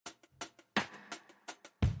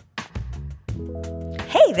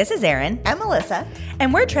Hey, this is Erin and Melissa,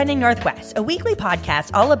 and we're Trending Northwest, a weekly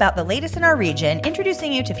podcast all about the latest in our region,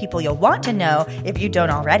 introducing you to people you'll want to know if you don't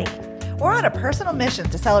already. We're on a personal mission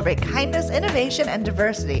to celebrate kindness, innovation, and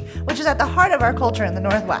diversity, which is at the heart of our culture in the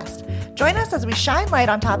Northwest. Join us as we shine light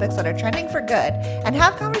on topics that are trending for good and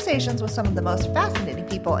have conversations with some of the most fascinating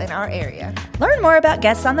people in our area. Learn more about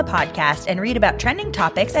guests on the podcast and read about trending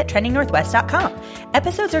topics at trendingnorthwest.com.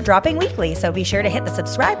 Episodes are dropping weekly, so be sure to hit the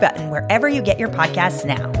subscribe button wherever you get your podcasts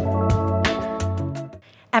now.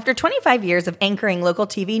 After 25 years of anchoring local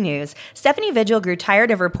TV news, Stephanie Vigil grew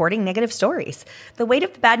tired of reporting negative stories. The weight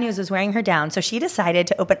of the bad news was wearing her down, so she decided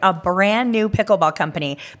to open a brand new pickleball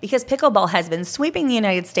company because pickleball has been sweeping the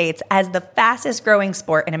United States as the fastest growing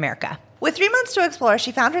sport in America. With 3 months to explore,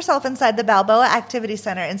 she found herself inside the Balboa Activity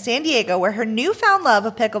Center in San Diego, where her newfound love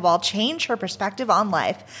of pickleball changed her perspective on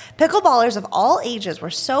life. Pickleballers of all ages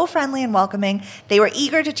were so friendly and welcoming. They were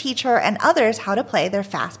eager to teach her and others how to play their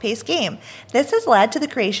fast-paced game. This has led to the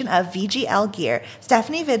creation of VGL Gear,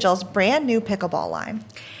 Stephanie Vigil's brand new pickleball line.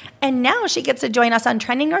 And now she gets to join us on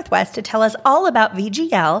Trending Northwest to tell us all about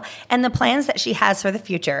VGL and the plans that she has for the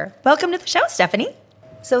future. Welcome to the show, Stephanie.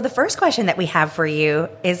 So the first question that we have for you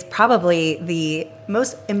is probably the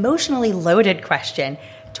most emotionally loaded question.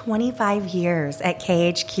 25 years at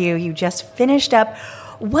KHQ. You just finished up.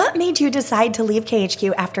 What made you decide to leave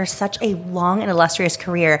KHQ after such a long and illustrious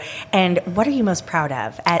career? And what are you most proud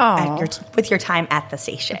of with your time at the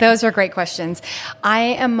station? Those are great questions. I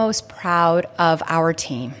am most proud of our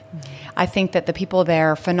team. I think that the people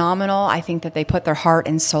there are phenomenal. I think that they put their heart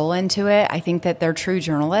and soul into it. I think that they're true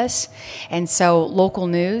journalists. And so local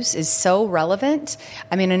news is so relevant.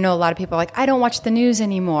 I mean, I know a lot of people are like, I don't watch the news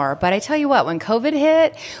anymore. But I tell you what, when COVID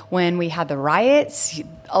hit, when we had the riots,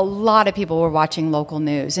 a lot of people were watching local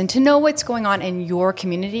news. And to know what's going on in your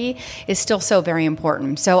community is still so very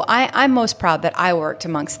important. So I'm most proud that I worked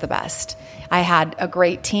amongst the best. I had a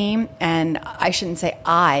great team, and I shouldn't say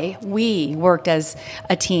we worked as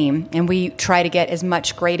a team, and we try to get as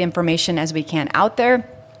much great information as we can out there,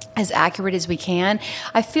 as accurate as we can.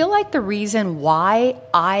 I feel like the reason why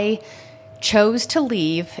I chose to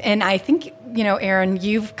leave, and I think, Erin,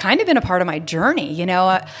 you've kind of been a part of my journey.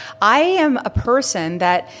 I am a person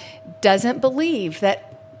that doesn't believe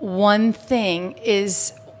that one thing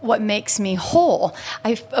is what makes me whole.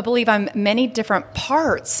 I believe I'm many different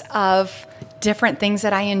parts of different things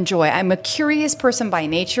that I enjoy. I'm a curious person by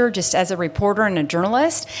nature, just as a reporter and a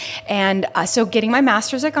journalist. And so getting my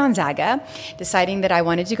master's at Gonzaga, deciding that I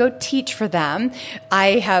wanted to go teach for them.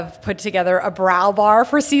 I have put together a brow bar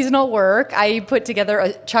for seasonal work. I put together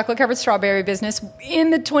a chocolate-covered strawberry business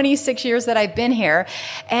in the 26 years that I've been here.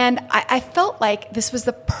 And I felt like this was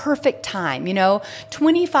the perfect time,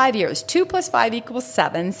 25 years, 2 + 5 =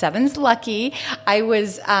 7. 7's lucky. I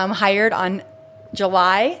was hired on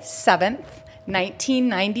July 7th,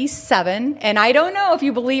 1997, and I don't know if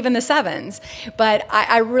you believe in the sevens, but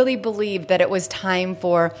I really believed that it was time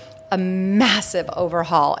for a massive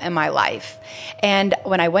overhaul in my life. And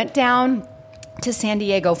when I went down to San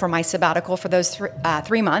Diego for my sabbatical for those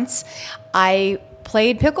 3 months, I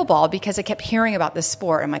played pickleball because I kept hearing about this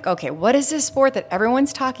sport. I'm like, okay, what is this sport that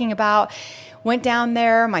everyone's talking about? Went down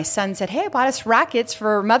there. My son said, hey, I bought us rackets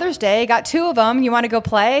for Mother's Day. Got 2 of them. You want to go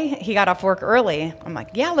play? He got off work early. I'm like,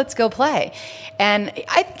 yeah, let's go play. And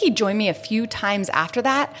I think he joined me a few times after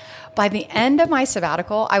that. By the end of my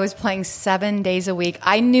sabbatical, I was playing 7 days a week.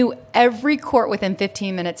 I knew every court within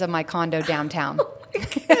 15 minutes of my condo downtown.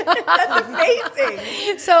 That's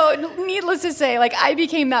amazing. So needless to say, I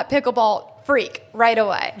became that pickleball freak right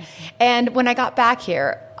away. And when I got back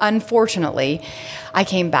here, unfortunately, I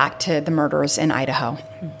came back to the murders in Idaho.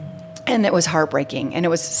 And it was heartbreaking. And it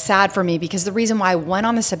was sad for me because the reason why I went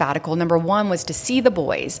on the sabbatical, number one, was to see the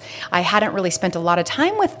boys. I hadn't really spent a lot of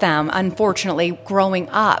time with them, unfortunately, growing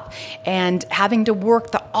up and having to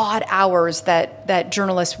work the odd hours that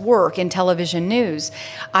journalists work in television news.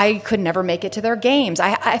 I could never make it to their games.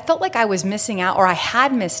 I felt like I was missing out, or I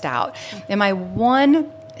had missed out. And my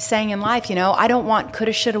one saying in life, I don't want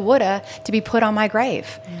coulda, shoulda, woulda to be put on my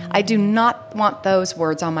grave. I do not want those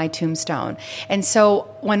words on my tombstone. And so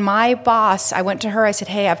when my boss, I went to her, I said,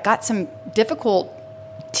 hey, I've got some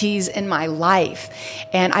difficulties in my life,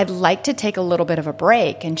 and I'd like to take a little bit of a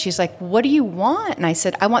break. And she's like, what do you want? And I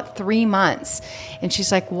said, I want 3 months. And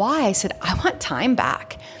she's like, why? I said, I want time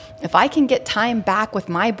back. If I can get time back with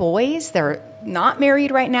my boys, they're not married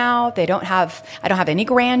right now. I don't have any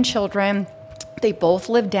grandchildren. They both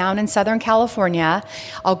live down in Southern California.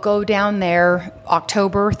 I'll go down there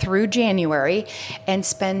October through January and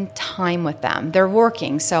spend time with them. They're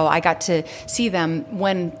working, so I got to see them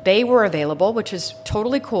when they were available, which was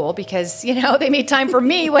totally cool because, they made time for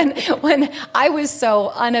me when I was so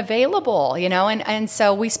unavailable, and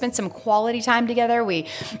so we spent some quality time together. We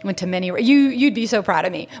went to you'd be so proud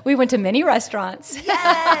of me. We went to many restaurants.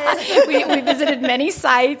 Yes. we visited many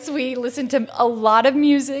sites. We listened to a lot of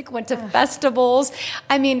music, went to festivals.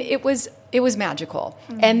 I mean, it was magical.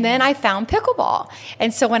 Mm-hmm. And then I found pickleball.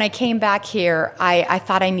 And so when I came back here, I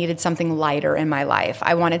thought I needed something lighter in my life.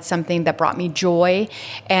 I wanted something that brought me joy.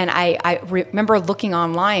 And I remember looking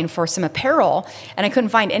online for some apparel, and I couldn't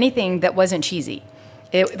find anything that wasn't cheesy.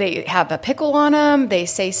 They have a pickle on them. They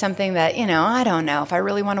say something that, I don't know if I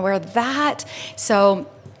really want to wear that. So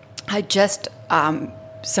I just,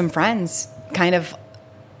 some friends kind of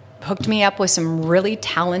hooked me up with some really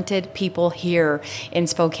talented people here in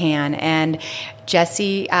Spokane. And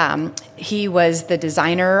Jesse, he was the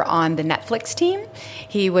designer on the Netflix team.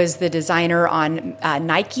 He was the designer on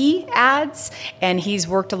Nike ads, and he's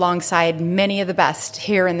worked alongside many of the best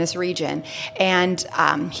here in this region. And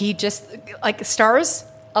he just, stars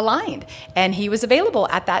aligned, and he was available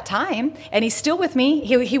at that time, and he's still with me.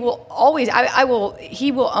 He will always,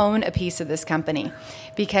 he will own a piece of this company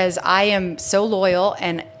because I am so loyal,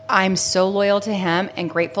 and I'm so loyal to him and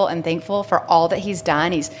grateful and thankful for all that he's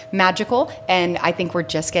done. He's magical, and I think we're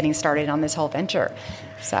just getting started on this whole venture.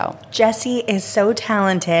 So Jesse is so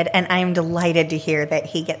talented, and I'm delighted to hear that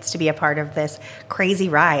he gets to be a part of this crazy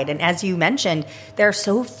ride. And as you mentioned, there are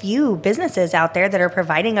so few businesses out there that are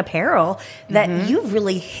providing apparel that you've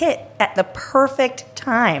really hit at the perfect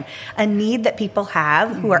time, a need that people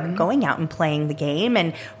have who are going out and playing the game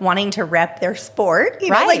and wanting to rep their sport,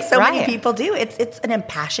 like so many people do. It's an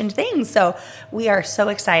impassioned thing. So we are so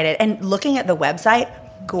excited. And looking at the website,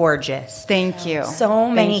 gorgeous. Thank you. So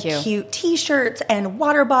many cute t-shirts and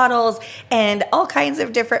water bottles and all kinds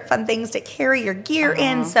of different fun things to carry your gear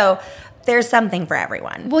in. So there's something for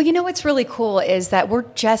everyone. Well, what's really cool is that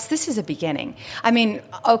this is a beginning. I mean,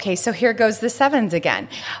 okay, so here goes the sevens again.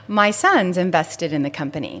 My sons invested in the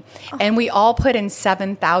company, and we all put in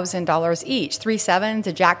 $7,000 each, 3 sevens,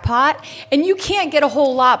 a jackpot, and you can't get a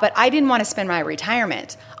whole lot, but I didn't want to spend my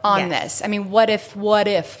retirement on this. I mean, what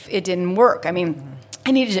if it didn't work? I mean, I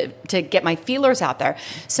needed to get my feelers out there.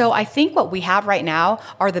 So I think what we have right now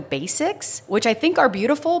are the basics, which I think are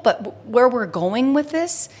beautiful, but where we're going with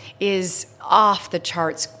this is off the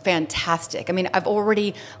charts fantastic. I mean, I've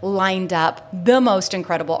already lined up the most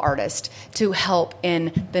incredible artist to help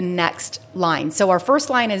in the next line. So our first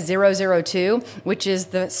line is 002, which is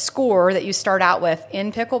the score that you start out with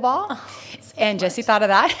in pickleball. And Jesse thought of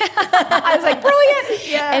that. I was like,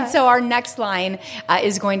 brilliant. Yeah. And so our next line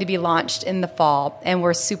is going to be launched in the fall. And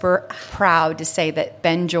we're super proud to say that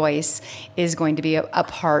Ben Joyce is going to be a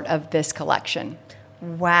part of this collection.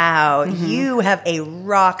 Wow. You have a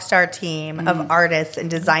rock star team of artists and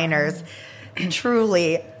designers.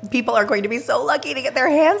 Truly, people are going to be so lucky to get their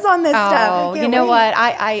hands on this stuff. You know what?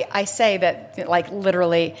 I say that,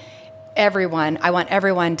 literally, I want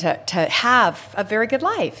everyone to have a very good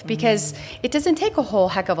life because it doesn't take a whole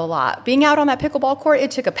heck of a lot. Being out on that pickleball court,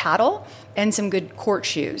 it took a paddle and some good court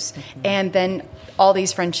shoes. And then all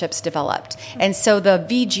these friendships developed. And so the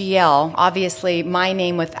VGL, obviously my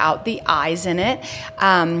name without the I's in it,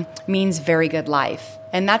 means very good life.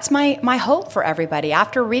 And that's my hope for everybody.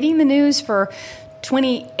 After reading the news for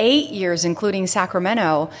 28 years, including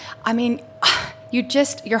Sacramento, I mean,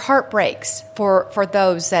 your heart breaks for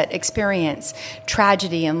those that experience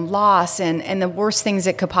tragedy and loss and the worst things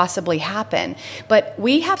that could possibly happen. But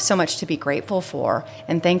we have so much to be grateful for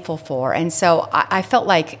and thankful for. And so I felt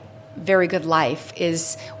like very good life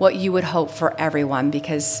is what you would hope for everyone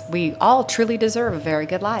because we all truly deserve a very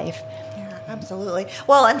good life. Absolutely.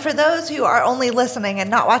 Well, and for those who are only listening and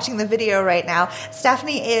not watching the video right now,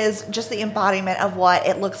 Stephanie is just the embodiment of what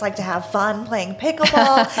it looks like to have fun playing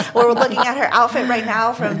pickleball. We're looking at her outfit right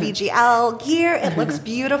now from VGL gear. It looks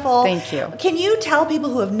beautiful. Thank you. Can you tell people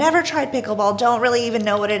who have never tried pickleball, don't really even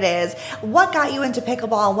know what it is, what got you into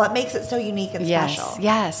pickleball and what makes it so unique and special?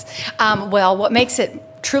 Yes. Well, what makes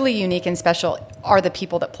it truly unique and special are the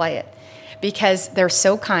people that play it. Because they're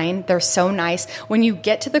so kind, they're so nice. When you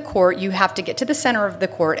get to the court, you have to get to the center of the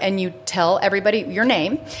court and you tell everybody your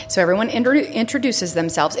name. So everyone introduces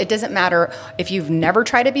themselves. It doesn't matter if you've never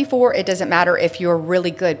tried it before. It doesn't matter if you're really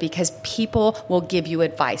good because people will give you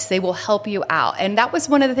advice. They will help you out. And that was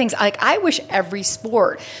one of the things, I wish every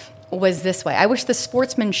sport was this way. I wish the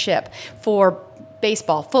sportsmanship for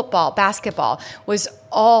baseball, football, basketball was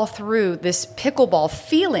all through this pickleball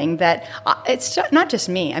feeling that it's not just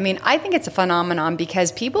me. I mean, I think it's a phenomenon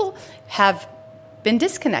because people have been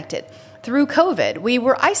disconnected. Through COVID, we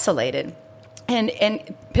were isolated. And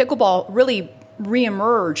pickleball really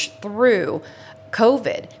reemerged through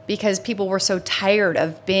COVID because people were so tired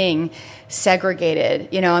of being segregated.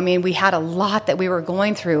 We had a lot that we were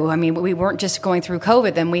going through. We weren't just going through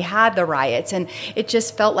COVID, then we had the riots, and it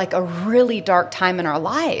just felt like a really dark time in our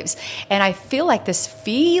lives. And I feel like this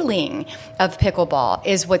feeling of pickleball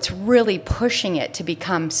is what's really pushing it to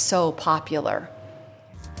become so popular.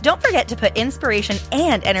 Don't forget to put inspiration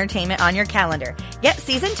and entertainment on your calendar. Get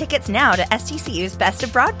season tickets now to STCU's Best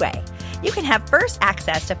of Broadway. You can have first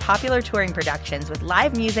access to popular touring productions with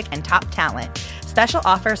live music and top talent, special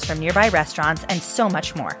offers from nearby restaurants, and so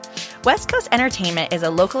much more. West Coast Entertainment is a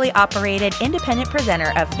locally operated, independent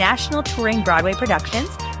presenter of national touring Broadway productions,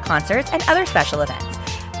 concerts, and other special events.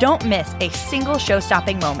 Don't miss a single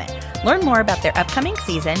show-stopping moment. Learn more about their upcoming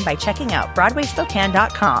season by checking out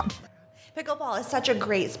BroadwaySpokane.com. Pickleball is such a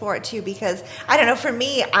great sport, too, because, I don't know, for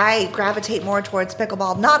me, I gravitate more towards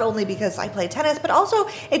pickleball, not only because I play tennis, but also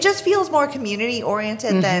it just feels more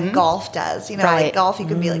community-oriented than golf does. Like golf, you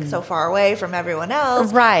can be like so far away from everyone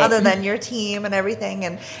else, other than your team and everything,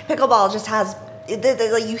 and pickleball just has...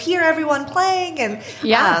 you hear everyone playing, and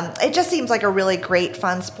it just seems like a really great,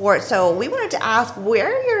 fun sport. So we wanted to ask,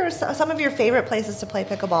 where are some of your favorite places to play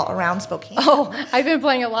pickleball around Spokane? Oh, I've been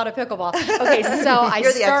playing a lot of pickleball. Okay, so I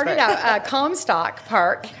started out at Comstock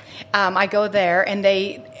Park. I go there, and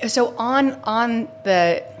on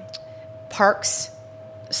the parks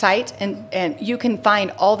site, and you can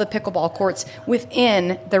find all the pickleball courts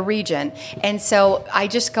within the region. And so I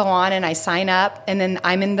just go on and I sign up, and then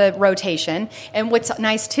I'm in the rotation. And what's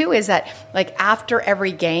nice too is that, like, after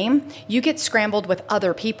every game, you get scrambled with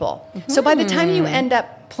other people. So by the time you end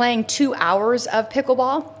up playing 2 hours of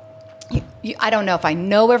pickleball, I don't know if I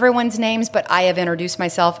know everyone's names, but I have introduced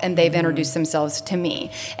myself and they've introduced themselves to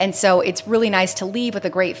me. And so it's really nice to leave with a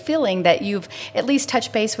great feeling that you've at least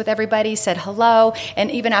touched base with everybody, said hello,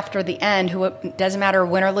 and even after the end, it doesn't matter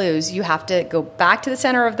win or lose, you have to go back to the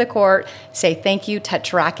center of the court, say thank you,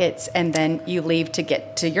 touch rackets, and then you leave to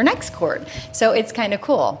get to your next court. So it's kind of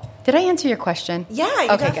cool. Did I answer your question? Yeah,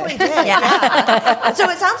 you definitely did. Yeah. So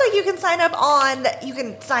it sounds like you can sign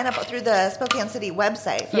up through the Spokane City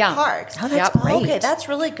website for parks. Oh, that's great. Okay, that's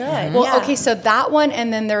really good. Well, okay, so that one,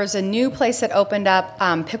 and then there's a new place that opened up,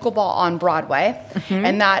 Pickleball on Broadway,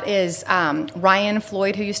 and that is Ryan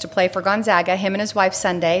Floyd, who used to play for Gonzaga, him and his wife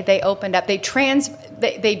Sunday. They opened up, they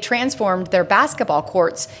transformed their basketball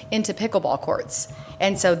courts into pickleball courts.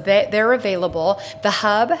 And so they're available. The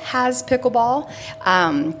Hub has pickleball.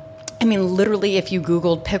 Literally, if you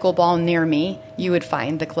Googled pickleball near me, you would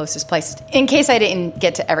find the closest place, in case I didn't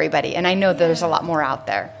get to everybody. And I know there's a lot more out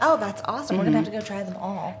there. Oh, that's awesome. We're going to have to go try them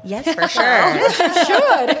all. Yes, for sure. Yes, you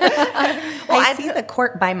should. I see the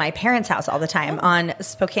court by my parents' house all the time on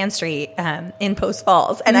Spokane Street in Post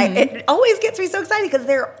Falls. And it always gets me so excited because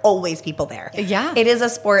there are always people there. Yeah. It is a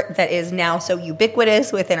sport that is now so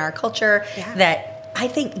ubiquitous within our culture that I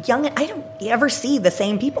think I don't ever see the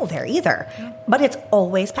same people there either, but it's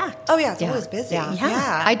always packed. Oh, yeah, it's always busy.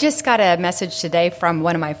 Yeah. I just got a message today from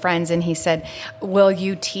one of my friends, and he said, will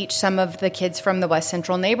you teach some of the kids from the West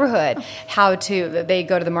Central neighborhood they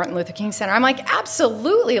go to the Martin Luther King Center? I'm like,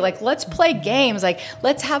 absolutely. Like, let's play games. Like,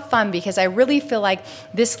 let's have fun, because I really feel like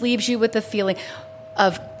this leaves you with the feeling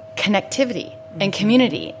of connectivity and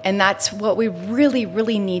community. And that's what we really,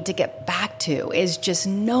 really need to get back to, is just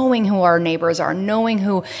knowing who our neighbors are, knowing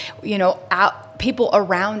who, people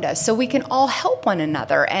around us, so we can all help one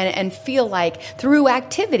another and feel like through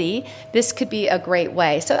activity, this could be a great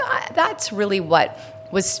way. So that's really what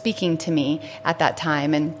was speaking to me at that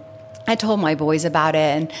time. And I told my boys about it,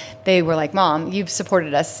 and they were like, Mom, you've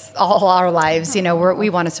supported us all our lives. We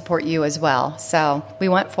want to support you as well. So we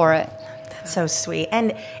went for it. So sweet.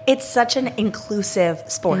 And it's such an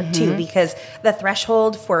inclusive sport too, because the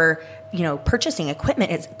threshold for, purchasing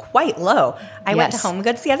equipment is quite low. I went to Home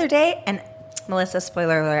Goods the other day, and Melissa,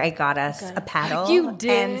 spoiler alert, I got us a paddle. You did?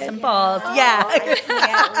 And some balls. Yeah. I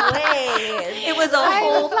can't wait. It was a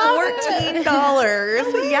whole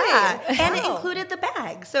 $14. Yeah. And it included the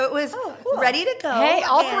bag. So it was ready to go. Hey,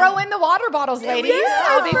 I'll throw in the water bottles, ladies.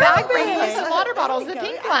 I'll be back bringing you some water bottles, the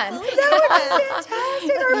pink one. That would be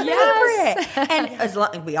fantastic. Our it. And as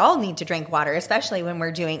long, we all need to drink water, especially when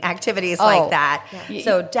we're doing activities like that. Yeah.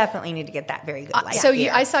 So definitely need to get that very good light. So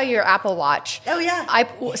I saw your Apple Watch. Oh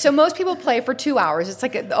yeah. So most people play for 2 hours. It's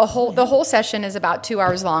like the whole session is about 2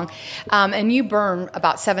 hours long, and you burn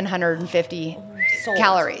about 750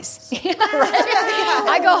 calories.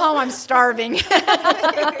 I go home, I'm starving.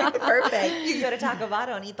 Perfect. You can go to Taco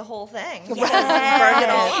Bell and eat the whole thing. Burn it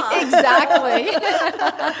all off. Exactly.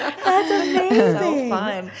 That's amazing. So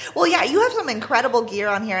fun. Well, yeah, you have some incredible gear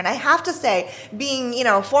on here, and I have to say, being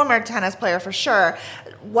former tennis player for sure,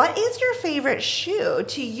 what is your favorite shoe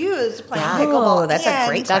to use playing pickleball? That's a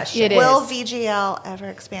great question. Will VGL ever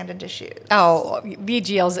expand into shoes? Oh,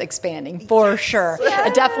 VGL's expanding for sure.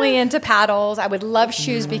 Yes. Definitely into paddles. I would love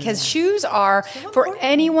shoes because shoes are, for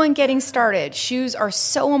anyone getting started, shoes are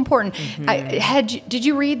so important. Did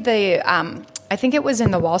you read the... I think it was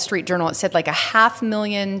in the Wall Street Journal. It said like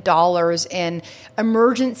 $500,000 in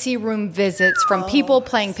emergency room visits from people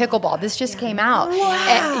playing pickleball. This just came out.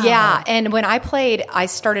 Wow. And when I played, I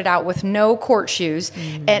started out with no court shoes,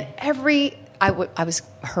 and I was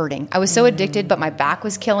hurting. I was so addicted, but my back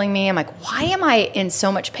was killing me. I'm like, why am I in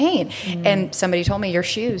so much pain? And somebody told me, your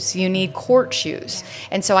shoes, you need court shoes.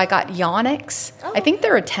 And so I got Yonex. I think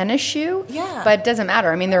they're a tennis shoe, but it doesn't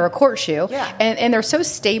matter. I mean, they're a court shoe. Yeah. And they're so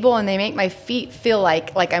stable, and they make my feet feel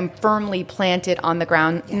like I'm firmly planted on the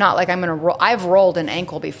ground, not like I'm going to roll. I've rolled an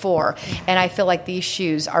ankle before, and I feel like these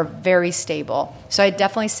shoes are very stable. So I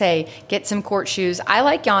definitely say get some court shoes. I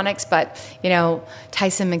like Yonex, but,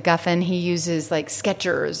 Tyson McGuffin, he uses like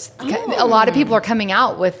Skechers. A lot of people are coming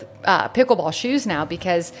out with pickleball shoes now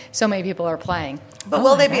because so many people are playing. But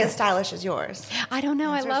will they be as stylish as yours? I don't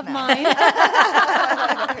know. I love mine.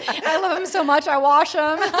 I love them so much. I wash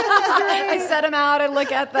them. I set them out. I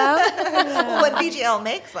look at them. When VGL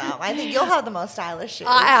makes them, I think you'll have the most stylish shoes.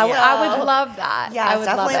 I would love that. Yeah,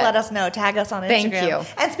 definitely let us know. Tag us on Instagram. Thank you.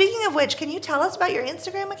 And speaking of which, can you tell us about your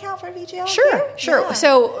Instagram account for VGL Sure. Gear?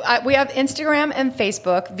 So we have Instagram and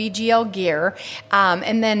Facebook, VGL Gear,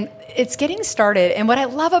 and then it's getting started. And what I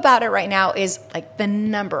love about it right now is like the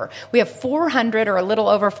number. We have 400 or a little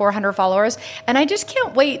over 400 followers. And I just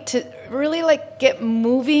can't wait to really get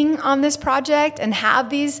moving on this project and have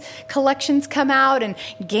these collections come out and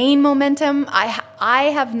gain momentum. I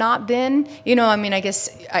have not been, I guess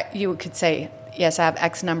you could say, yes, I have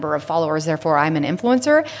X number of followers, therefore I'm an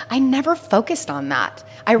influencer. I never focused on that.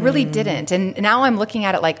 I really didn't. And now I'm looking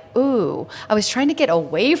at it like, ooh, I was trying to get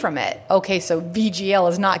away from it. Okay, so VGL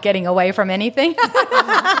is not getting away from anything. and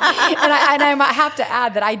I might have to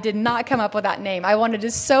add that I did not come up with that name. I wanted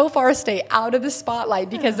to so far stay out of the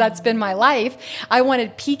spotlight because that's been my life. I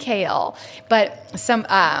wanted PKL. But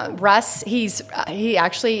Russ, he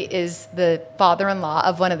actually is the father-in-law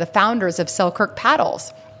of one of the founders of Selkirk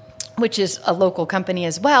Paddles, which is a local company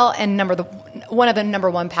as well, and one of the number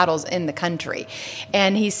one paddles in the country.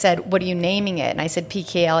 And he said, what are you naming it? And I said,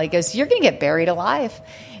 PKL. He goes, you're going to get buried alive.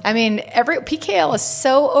 I mean, PKL is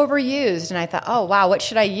so overused. And I thought, oh, wow, what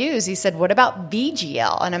should I use? He said, what about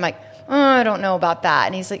VGL? And I'm like, I don't know about that.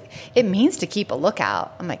 And he's like, it means to keep a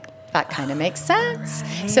lookout. I'm like, that kind of makes sense.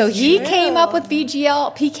 Right. So he came up with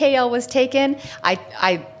VGL. PKL was taken.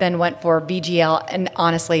 I then went for VGL, and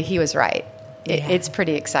honestly, he was right. It's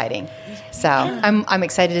pretty exciting. So I'm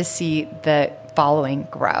excited to see the following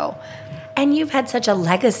grow. And you've had such a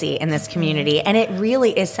legacy in this community, and it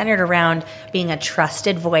really is centered around being a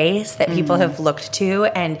trusted voice that people have looked to,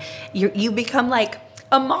 and you become like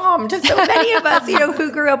a mom to so many of us,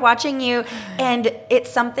 who grew up watching you. And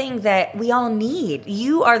it's something that we all need.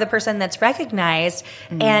 You are the person that's recognized.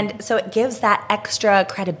 And so it gives that extra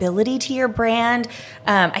credibility to your brand.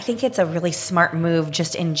 I think it's a really smart move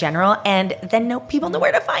just in general. And then people know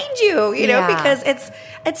where to find you, because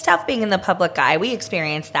it's tough being in the public eye. We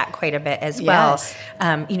experience that quite a bit as well.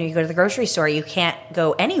 You go to the grocery store, you can't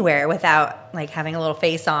go anywhere without having a little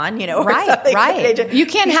face on, or something. Right. You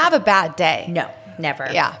can't have a bad day. No. Never.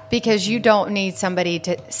 Yeah, because you don't need somebody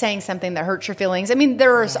saying something that hurts your feelings. I mean,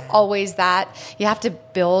 there's always that. You have to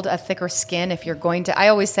build a thicker skin if you're going to. I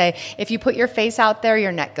always say, if you put your face out there,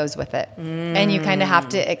 your neck goes with it. And you kind of have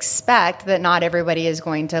to expect that not everybody is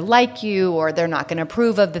going to like you, or they're not going to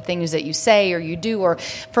approve of the things that you say or you do. Or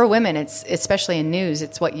for women, it's especially in news,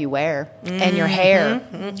 it's what you wear and your hair.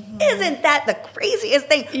 Isn't that the craziest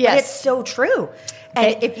thing? Yes. But it's so true.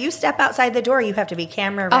 And if you step outside the door, you have to be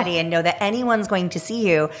camera ready and know that anyone's going to see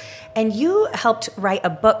you. And you helped write a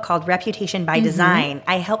book called Reputation by Design.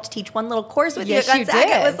 I helped teach one little course with you at Gonzaga. You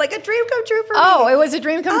did. It was like a dream come true for me. Oh, it was a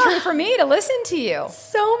dream come true for me to listen to you.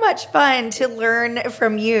 So much fun to learn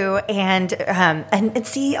from you and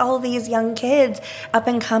see all these young kids up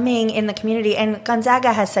and coming in the community. And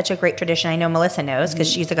Gonzaga has such a great tradition. I know Melissa knows because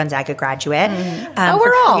she's a Gonzaga graduate.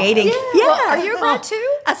 We're all. Creating, Well, are you a grad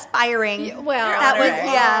too? Aspiring. Well, that was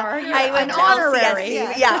I went honorary.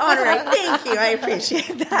 Honorary. Thank you. I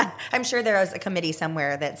appreciate that. I'm sure there is a committee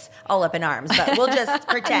somewhere that's all up in arms, but we'll just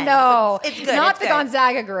pretend. No, it's good. Not it's the good.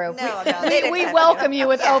 Gonzaga group. No, we welcome you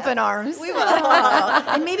with open arms. We will.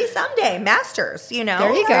 And maybe someday, masters, There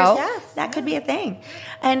you go. Yes, that could be a thing.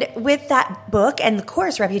 And with that book and the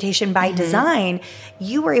course, Reputation by Design,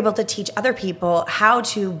 you were able to teach other people how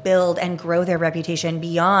to build and grow their reputation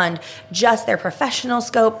beyond just their professional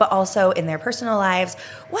scope, but also in their personal lives.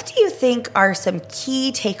 What do you think are some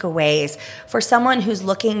key takeaways for someone who's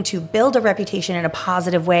looking to build a reputation in a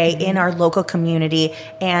positive way in our local community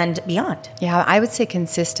and beyond? Yeah, I would say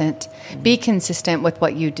consistent. Be consistent with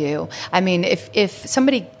what you do. I mean, if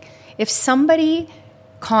somebody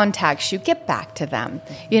contacts you, get back to them.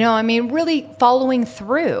 Really following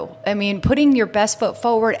through. Putting your best foot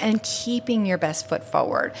forward and keeping your best foot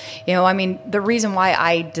forward. The reason why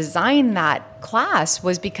I designed that class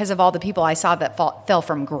was because of all the people I saw that fell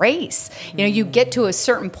from grace. You get to a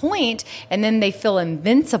certain point and then they feel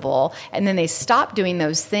invincible and then they stop doing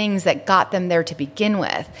those things that got them there to begin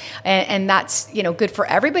with. And that's, good for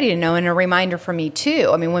everybody to know and a reminder for me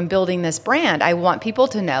too. When building this brand, I want people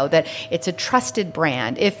to know that it's a trusted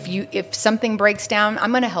brand. If something breaks down,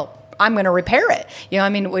 I'm going to help. I'm going to repair it.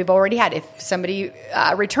 We've already had, if somebody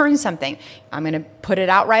returns something, I'm going to put it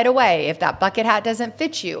out right away. If that bucket hat doesn't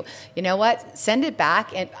fit you, you know what? Send it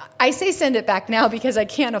back. And I say send it back now because I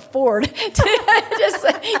can't afford to just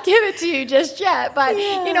give it to you just yet. But,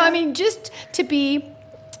 just to be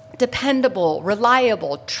dependable,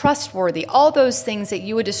 reliable, trustworthy, all those things that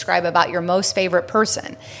you would describe about your most favorite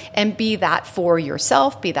person. And be that for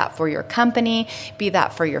yourself, be that for your company, be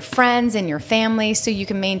that for your friends and your family, so you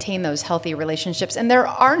can maintain those healthy relationships. And there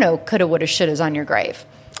are no coulda, woulda, shouldas on your grave.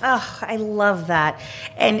 Oh, I love that.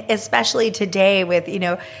 And especially today with,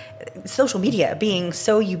 social media being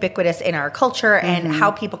so ubiquitous in our culture and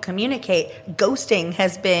how people communicate, ghosting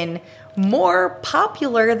has been more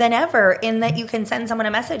popular than ever in that you can send someone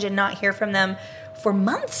a message and not hear from them for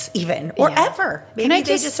months even or ever. Maybe Can I they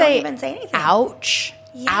just don't say, even say anything. ouch.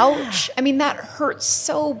 Yeah. Ouch. That hurts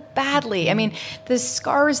so badly. The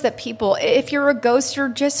scars that people, if you're a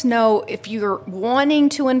ghoster, just know if you're wanting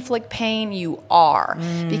to inflict pain, you are.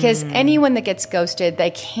 Because anyone that gets ghosted,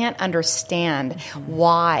 they can't understand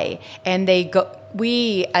why. And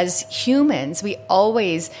we as humans,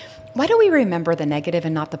 why do we remember the negative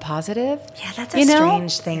and not the positive? Yeah, that's a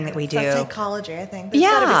strange thing that we do. That's psychology, I think. There's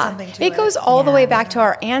gotta be something to it. It goes all the way back to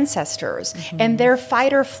our ancestors and their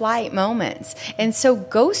fight or flight moments. And so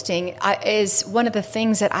ghosting is one of the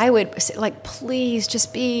things that I would say, please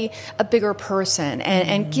just be a bigger person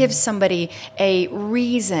and give somebody a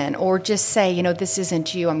reason or just say, this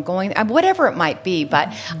isn't you. I'm going, whatever it might be.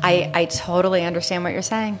 But I totally understand what you're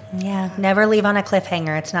saying. Yeah, never leave on a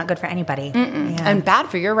cliffhanger. It's not good for anybody. Yeah. And bad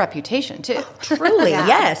for your reputation too. Oh, truly,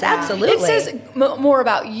 yes, absolutely. It says more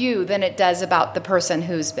about you than it does about the person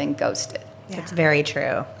who's been ghosted. Yeah. It's very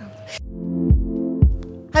true.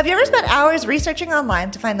 Have you ever spent hours researching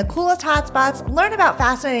online to find the coolest hotspots, learn about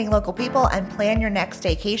fascinating local people, and plan your next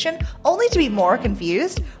staycation, only to be more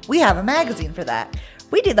confused? We have a magazine for that.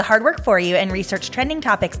 We do the hard work for you and research trending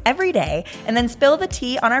topics every day and then spill the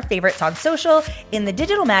tea on our favorites on social in the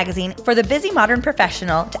digital magazine for the busy modern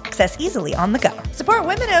professional to access easily on the go. Support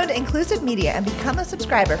women-owned inclusive media and become a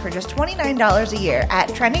subscriber for just $29 a year at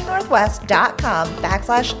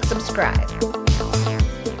trendingnorthwest.com/subscribe.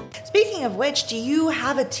 Speaking of which, do you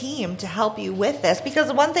have a team to help you with this? Because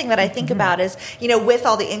the one thing that I think about is, with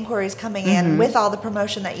all the inquiries coming in, with all the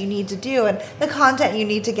promotion that you need to do and the content you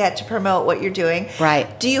need to get to promote what you're doing.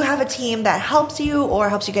 Right. Do you have a team that helps you or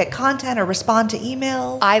helps you get content or respond to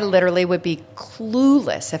emails? I literally would be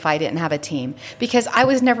clueless if I didn't have a team because I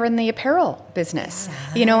was never in the apparel business,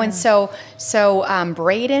 and so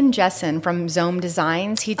Braden Jessen from Zome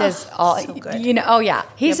Designs, he does all, so good.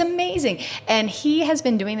 He's amazing. And he has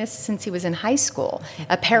been doing this since he was in high school,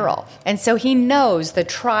 apparel. And so he knows the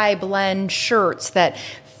tri-blend shirts that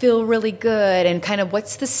feel really good and kind of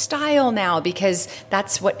what's the style now because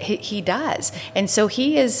that's what he does. And so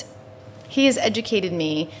he has educated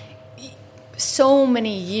me so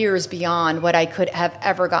many years beyond what I could have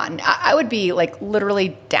ever gotten. I would be like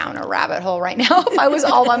literally down a rabbit hole right now if I was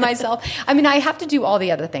all by myself. I mean, I have to do all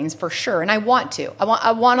the other things for sure, and I want to.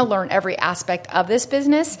 I want to learn every aspect of this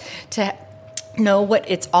business to know what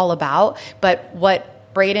it's all about. But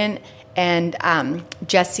what Braden and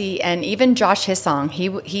Jesse and even Josh Hissong,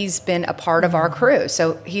 he's been a part of our crew.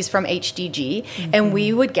 So he's from HDG, and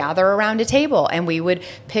we would gather around a table and we would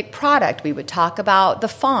pick product. We would talk about the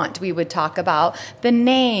font. We would talk about the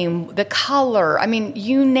name, the color. I mean,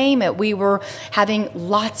 you name it. We were having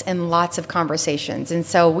lots and lots of conversations. And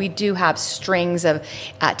so we do have strings of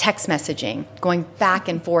text messaging going back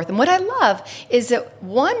and forth. And what I love is that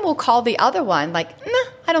one will call the other one like,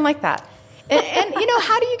 nah, I don't like that. And you know,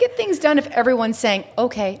 how do you get things done if everyone's saying,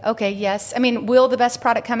 okay, yes? I mean, will the best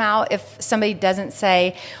product come out if somebody doesn't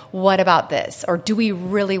say, what about this? Or do we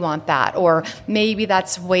really want that? Or maybe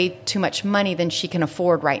that's way too much money than she can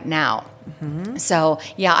afford right now. So,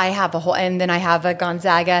 yeah, I have and then I have a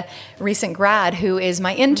Gonzaga recent grad who is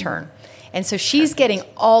my intern. And so she's getting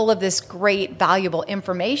all of this great, valuable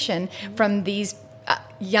information from these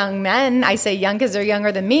young men. I say young because they're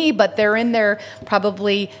younger than me, but they're in their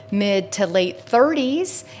probably mid to late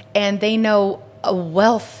 30s, and they know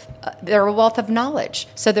they're a wealth of knowledge.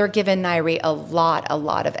 So they're giving Nairi a lot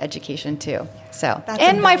of education too. So, that's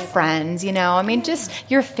and amazing. My friends, you know, I mean, just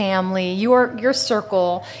your family, your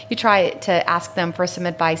circle, you try to ask them for some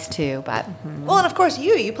advice too. But well, and of course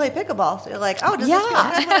you play pickleball, so you're like, oh, does this feel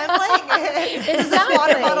good when I'm playing it? Does this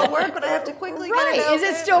water bottle work when I have to quickly get it open? Is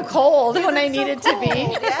it still cold when I need it to be?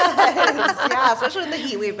 Yes, yeah, especially with the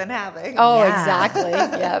heat we've been having. Oh, yeah. Exactly.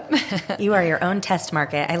 Yep. You are your own test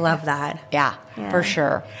market. I love that. Yeah, for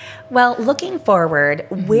sure. Well, looking forward,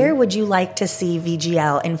 where would you like to see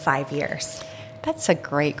VGL in 5 years? That's a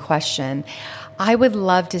great question. I would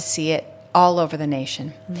love to see it all over the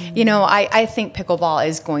nation. You know, I think pickleball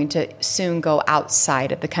is going to soon go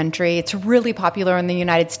outside of the country. It's really popular in the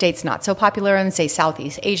United States, not so popular in, say,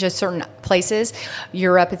 Southeast Asia, certain places.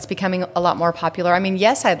 Europe, it's becoming a lot more popular. I mean,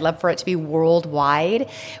 yes, I'd love for it to be worldwide,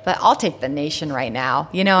 but I'll take the nation right now.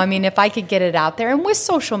 You know, I mean, if I could get it out there, and with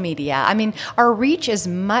social media, I mean, our reach is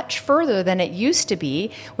much further than it used to be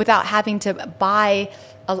without having to buy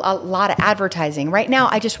a lot of advertising. Right now,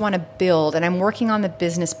 I just want to build, and I'm working on the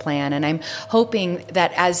business plan, and I'm hoping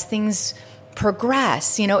that as things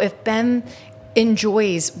progress, you know, if Ben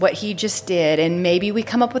enjoys what he just did, and maybe we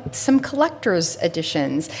come up with some collector's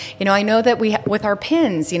editions. You know, I know that with our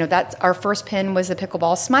pins, you know, that's our first pin was a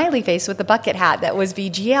pickleball smiley face with the bucket hat. That was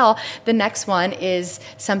VGL. The next one is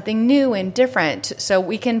something new and different. So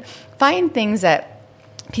we can find things that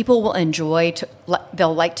people will enjoy,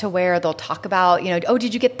 they'll like to wear, they'll talk about, you know, oh,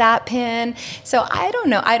 did you get that pin? So I don't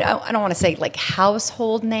know, I don't want to say like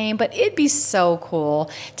household name, but it'd be so cool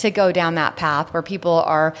to go down that path where people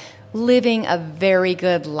are living a very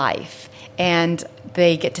good life and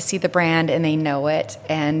they get to see the brand and they know it.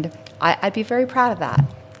 And I'd be very proud of that.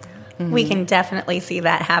 We can definitely see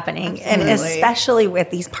that happening. Absolutely. And especially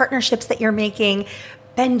with these partnerships that you're making.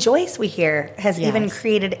 Ben Joyce, we hear, has even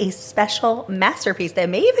created a special masterpiece that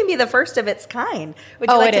may even be the first of its kind. Would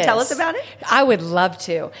you like to tell us about it? I would love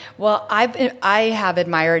to. Well, I have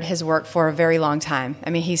admired his work for a very long time. I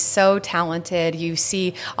mean, he's so talented. You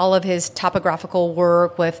see all of his topographical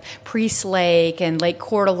work with Priest Lake and Lake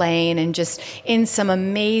Coeur d'Alene and just in some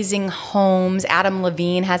amazing homes. Adam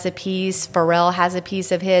Levine has a piece. Pharrell has a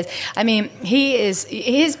piece of his. I mean, his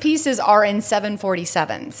pieces are in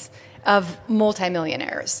 747s. Of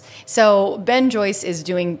multimillionaires. So Ben Joyce is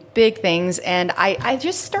doing big things, and I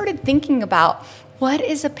just started thinking about what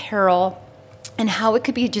is apparel and how it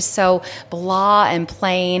could be just so blah and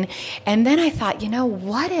plain. And then I thought, you know,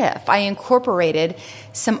 what if I incorporated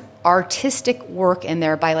some artistic work in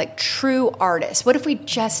there by like true artists? What if we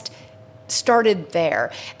just started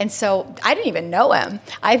there? And so I didn't even know him.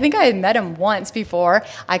 I think I had met him once before.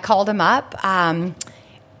 I called him up,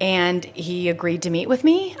 and he agreed to meet with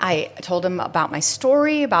me. I told him about my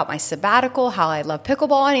story, about my sabbatical, how I love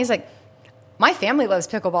pickleball. And he's like, my family loves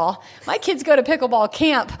pickleball. My kids go to pickleball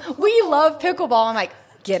camp. We love pickleball. I'm like,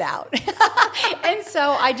 get out. And so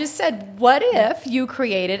I just said, what if you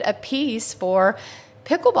created a piece for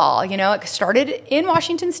pickleball? You know, it started in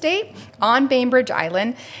Washington State on Bainbridge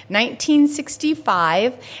Island,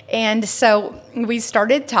 1965. And so we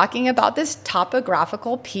started talking about this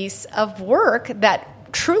topographical piece of work that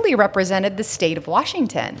truly represented the state of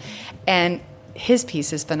Washington. And his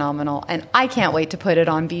piece is phenomenal. And I can't wait to put it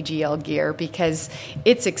on VGL gear because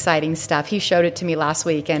it's exciting stuff. He showed it to me last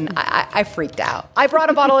week and I freaked out. I brought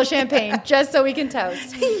a bottle of champagne just so we can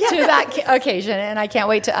toast to that occasion. And I can't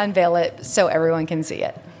wait to unveil it so everyone can see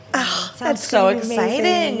it. Oh, That's so gonna be exciting.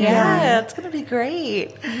 amazing. Yeah, it's going to be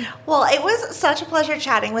great. Well, it was such a pleasure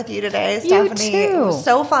chatting with you today, You Stephanie. too. It was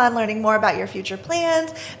so fun learning more about your future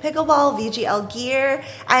plans, pickleball, VGL gear.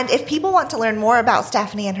 And if people want to learn more about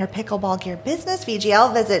Stephanie and her pickleball gear business,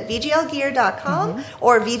 VGL, visit VGLgear.com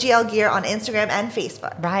or VGL Gear on Instagram and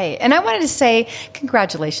Facebook. Right. And I wanted to say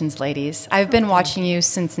congratulations, ladies. I've been watching you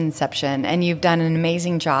since inception, and you've done an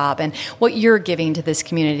amazing job. And what you're giving to this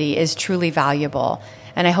community is truly valuable.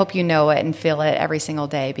 And I hope you know it and feel it every single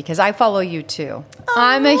day, because I follow you too.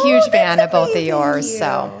 I'm a huge fan of both of yours.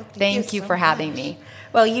 So thank you for having me.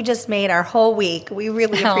 Well, you just made our whole week. We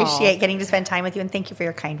really appreciate getting to spend time with you, and thank you for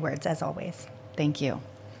your kind words, as always. Thank you.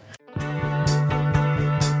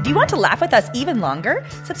 Do you want to laugh with us even longer?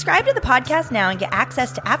 Subscribe to the podcast now and get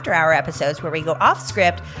access to after-hour episodes where we go off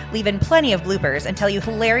script, leave in plenty of bloopers, and tell you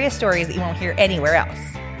hilarious stories that you won't hear anywhere else.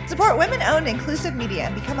 Support women-owned inclusive media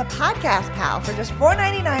and become a podcast pal for just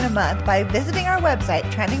 $4.99 a month by visiting our website,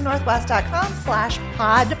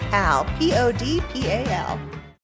 trendingnorthwest.com/podpal, PODPAL.